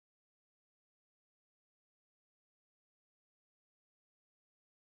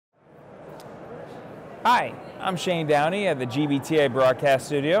Hi, I'm Shane Downey at the GBTA broadcast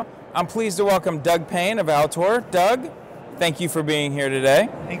studio. I'm pleased to welcome Doug Payne of ALTOUR. Doug, thank you for being here today.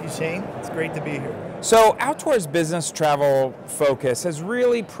 Thank you, Shane. It's great to be here. So ALTOUR's business travel focus has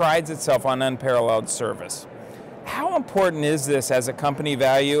really prides itself on unparalleled service. How important is this as a company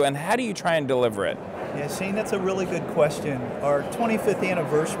value, and how do you try and deliver it? Yeah, Shane, that's a really good question. Our 25th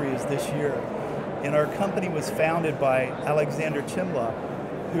anniversary is this year, and our company was founded by Alexander Chimla,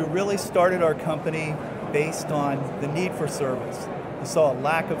 who really started our company based on the need for service. He saw a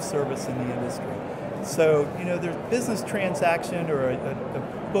lack of service in the industry. So, there's business transaction or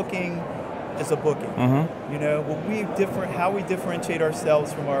a booking is a booking. How we differentiate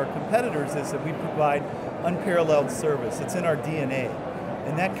ourselves from our competitors is that we provide unparalleled service. It's in our DNA,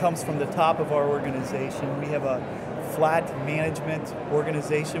 and that comes from the top of our organization. We have a flat management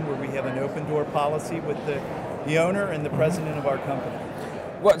organization where we have an open door policy with the owner and the president of our company.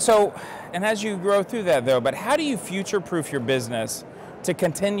 And as you grow through that though, but how do you future-proof your business to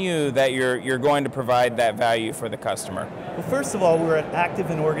continue that you're going to provide that value for the customer? Well, first of all, we're active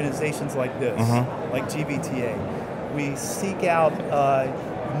in organizations like this, like GBTA. We seek out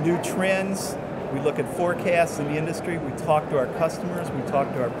new trends. We look at forecasts in the industry. We talk to our customers. We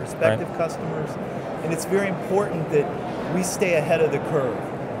talk to our prospective customers. And it's very important that we stay ahead of the curve.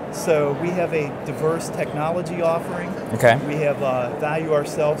 So we have a diverse technology offering. Okay. We have value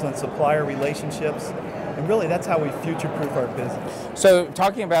ourselves on supplier relationships. And really, that's how we future-proof our business. So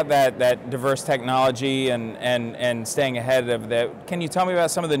talking about that diverse technology and staying ahead of that, can you tell me about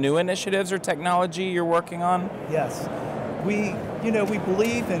some of the new initiatives or technology you're working on? Yes. We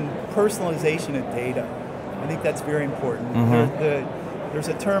believe in personalization of data. I think that's very important. There's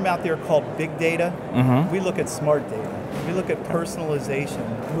a term out there called big data. We look at smart data. We look at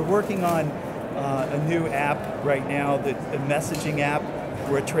personalization. We're working on a new app right now, a messaging app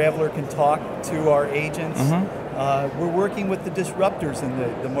where a traveler can talk to our agents. We're working with the disruptors in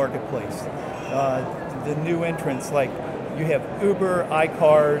the marketplace. The new entrants like you have Uber,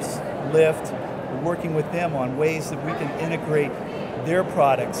 iCars, Lyft. We're working with them on ways that we can integrate their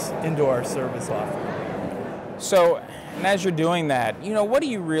products into our service offering. So, and as you're doing that, what do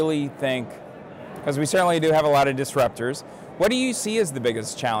you really think, because we certainly do have a lot of disruptors, what do you see as the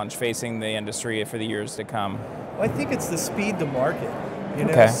biggest challenge facing the industry for the years to come? Well, I think it's the speed to market.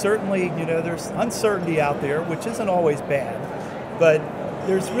 Certainly, there's uncertainty out there, which isn't always bad, but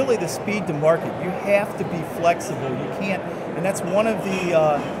there's really the speed to market. You have to be flexible. You can't, and that's one of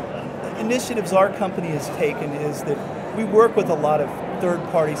the initiatives our company has taken, is that we work with a lot of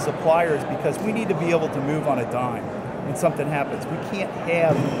third-party suppliers because we need to be able to move on a dime when something happens. We can't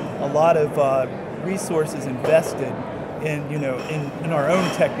have a lot of resources invested in our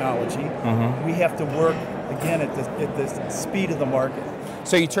own technology. We have to work again at the speed of the market.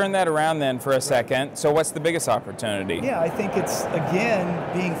 So you turn that around then for a second. So what's the biggest opportunity? Yeah, I think it's,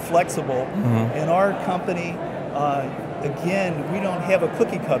 again, being flexible. In our company, again, we don't have a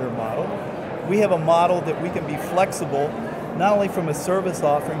cookie cutter model. We have a model that we can be flexible, not only from a service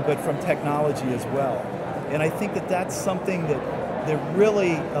offering, but from technology as well. And I think that that's something that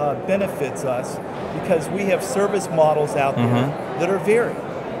really benefits us, because we have service models out there that are varied.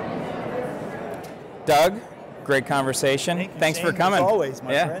 Doug, great conversation. Thank you, Thanks Shane, for coming. As always,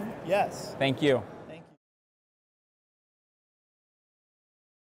 my friend. Yes. Thank you.